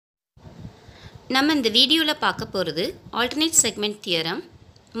நம்ம இந்த வீடியோவில் பார்க்க போகிறது ஆல்டர்னேட் செக்மெண்ட் தியரம்,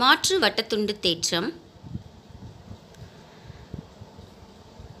 மாற்று வட்டத்துண்டு தேற்றம்.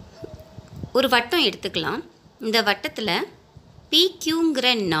 ஒரு வட்டம் எடுத்துக்கலாம். இந்த வட்டத்தில் PQங்கிற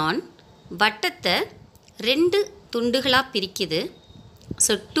நான் வட்டத்தை 2 துண்டுகளாக பிரிக்குது.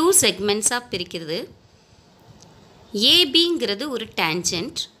 ஸோ 2 செக்மெண்ட்ஸாக பிரிக்கிறது. ஏபிங்கிறது ஒரு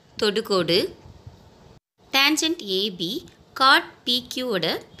டேன்ஜென்ட், தொடுகோடு. டேன்ஜென்ட் ஏபி கார்ட் PQவோட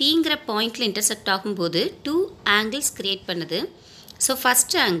Pங்கிற பாயிண்டில் இன்டர்செக்ட் ஆகும்போது 2 ஆங்கிள்ஸ் க்ரியேட் பண்ணுது. So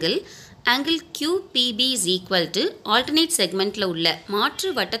first angle QPB is equal to alternate செக்மெண்ட்டில் உள்ள மாற்று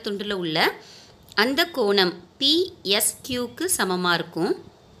வட்டத்துண்டில் உள்ள அந்த கோணம் PSQக்கு சமமாக இருக்கும்.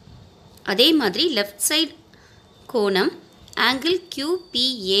 அதே மாதிரி லெஃப்ட் சைடு கோணம் ஆங்கிள்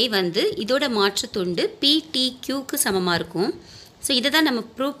QPA இதோட மாற்று துண்டு PTQக்கு சமமாக இருக்கும். ஸோ இதை தான் நம்ம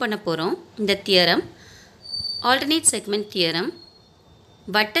ப்ரூவ் பண்ண போகிறோம் இந்த தியரம், ஆல்டர்னேட் செக்மெண்ட் தியரம்.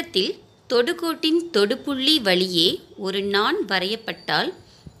 வட்டத்தில் தொடுகோட்டின் தொடுப்புள்ளி வழியே ஒரு நான் வரையப்பட்டால்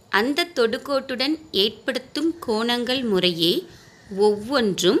அந்த தொடுகோட்டுடன் ஏற்படுத்தும் கோணங்கள் முறையே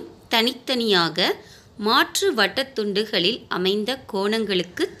ஒவ்வொன்றும் தனித்தனியாக மாற்று வட்டத்துண்டுகளில் அமைந்த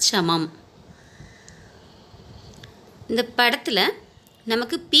கோணங்களுக்கு சமம். இந்த படத்தில்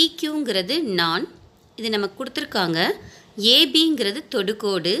நமக்கு PQங்கிறது நான், இது நமக்கு கொடுத்துருக்காங்க. ஏபிங்கிறது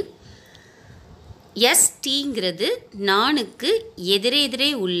தொடுகோடு, STங்கிறது நானுக்கு எதிரெதிரே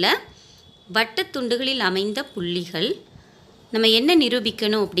உள்ள வட்டத்துண்டுகளில் அமைந்த புள்ளிகள். நம்ம என்ன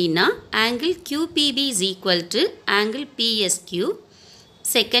நிரூபிக்கணும் அப்படின்னா, angle QPB is equal to angle PSQ.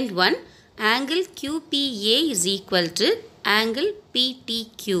 Second one, angle QPA is equal to angle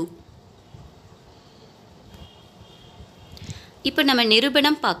PTQ. இப்போ நம்ம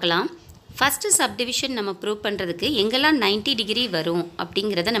நிரூபணம் பார்க்கலாம். ஃபஸ்ட்டு சப்டிவிஷன் நம்ம ப்ரூவ் பண்ணுறதுக்கு எங்கெல்லாம் 90 டிகிரி வரும்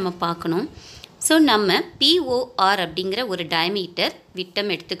அப்படிங்கிறத நம்ம பார்க்கணும். ஸோ நம்ம POR அப்படிங்கிற ஒரு டயமீட்டர்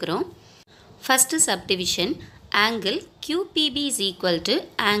விட்டம் எடுத்துக்கிறோம். First subdivision angle QPB is equal to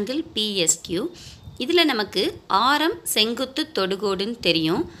angle PSQ. இதில் நமக்கு ஆரம் செங்குத்து தொடுகோடுன்னு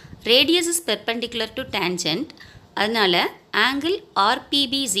தெரியும். Radius is perpendicular to tangent. அதனால் angle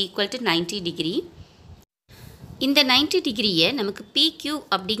RPB is equal to 90 degree. இந்த 90 டிகிரியை நமக்கு PQ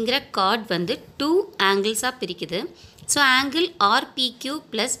அப்படிங்கிற card 2 ஆங்கிள்ஸாக பிரிக்குது. So angle RPQ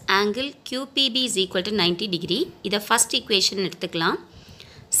plus angle QPB is equal to 90 degree. இதை ஃபஸ்ட் ஈக்குவேஷன் எடுத்துக்கலாம்.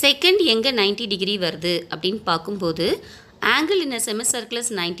 செகண்ட் எங்கே 90 டிகிரி வருது அப்படின்னு பார்க்கும்போது, angle in a செமிசர்க்கிள்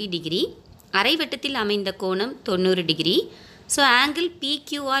is 90 degree. அரைவட்டத்தில் அமைந்த கோணம் 90 degree. So angle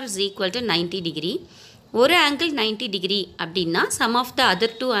PQR is equal to 90 degree. ஒரு ஆங்கிள் 90 டிகிரி அப்படின்னா some of the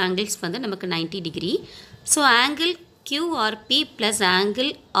other 2 angles நமக்கு 90 degree. So angle QRP plus angle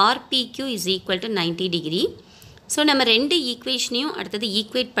RPQ is equal to 90 degree. So நம்ம 2 ஈக்குவேஷனையும் அடுத்தது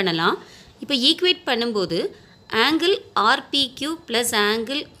equate பண்ணலாம். இப்போ equate பண்ணும்போது angle RPQ plus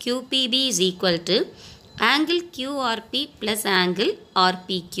angle QPB is equal to angle QRP plus angle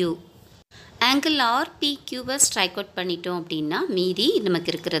RPQ. Angle RPQவை strike out பண்ணிட்டோம் அப்படின்னா மீதி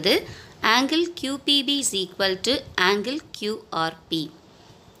நமக்கு இருக்கிறது angle QPB is equal to angle QRP.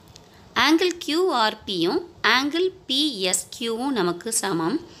 Angle QRPயும் angle PSQவும் நமக்கு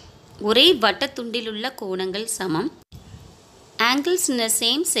சமம். ஒரே வட்டத்துண்டில் உள்ள கோணங்கள் சமம். Angles in the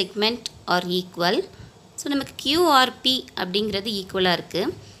same segment R equal. So நமக்கு QRP அப்படிங்கிறது ஈக்குவலாக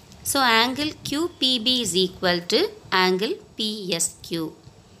இருக்குது. So angle QPB is equal to angle PSQ.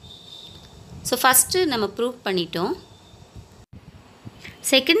 So first நம்ம ப்ரூவ் பண்ணிட்டோம்.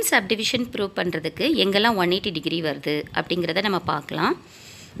 செகண்ட் சப்டிவிஷன் ப்ரூவ் பண்ணுறதுக்கு எங்கெல்லாம் 180 டிகிரி வருது அப்படிங்கிறத நம்ம பார்க்கலாம்.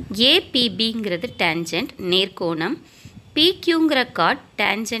 APBங்கிறது டேன்ஜென்ட், நேர்கோணம். PQங்கிற கார்ட்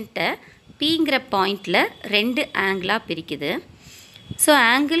டேன்ஜென்ட்டை Pங்கிற பாயிண்டில் 2 ஆங்கிளாக பிரிக்குது. So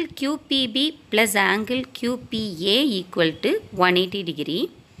angle QPB plus angle QPA equal to 180 degree.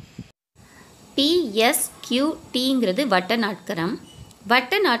 PSQTங்கிறது வட்ட நாட்கரம்.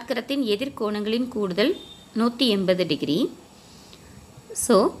 வட்ட நாட்கரத்தின் எதிர்கோணங்களின் கூடுதல் 180 degree.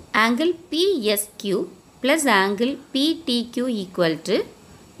 So angle PSQ plus angle PTQ equal to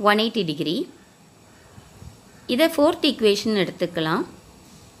 180 degree. இதை ஃபோர்த் ஈக்குவேஷன் எடுத்துக்கலாம்.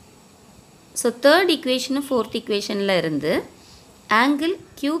 ஸோ தேர்ட் ஈக்குவேஷனும் ஃபோர்த் ஈக்குவேஷனில் இருந்து angle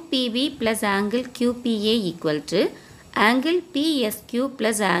QPB plus angle QPA equal to angle PSQ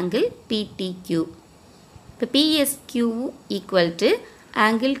plus angle PTQ. இப்போ PSQ equal to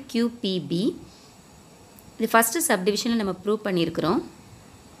angle QPB. இது first சப்டிவிஷனில் நம்ம prove பண்ணியிருக்கிறோம்.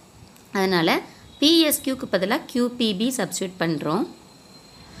 அதனால் PSQக்கு பதிலாக QPB சப்ஸ்டியூட் பண்ணுறோம்.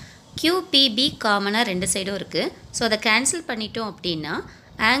 QPB காமனாக 2 சைடும் இருக்குது. ஸோ அதை கேன்சல் பண்ணிட்டோம் அப்படின்னா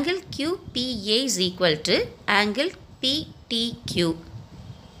angle QPA is equal to angle PTQ.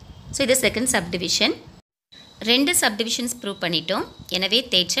 So இது செகண்ட் சப்டிவிஷன். 2 சப்டிவிஷன்ஸ் ப்ரூவ் பண்ணிட்டோம். எனவே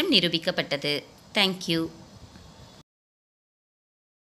தேற்றம் நிரூபிக்கப்பட்டது. தேங்க்யூ.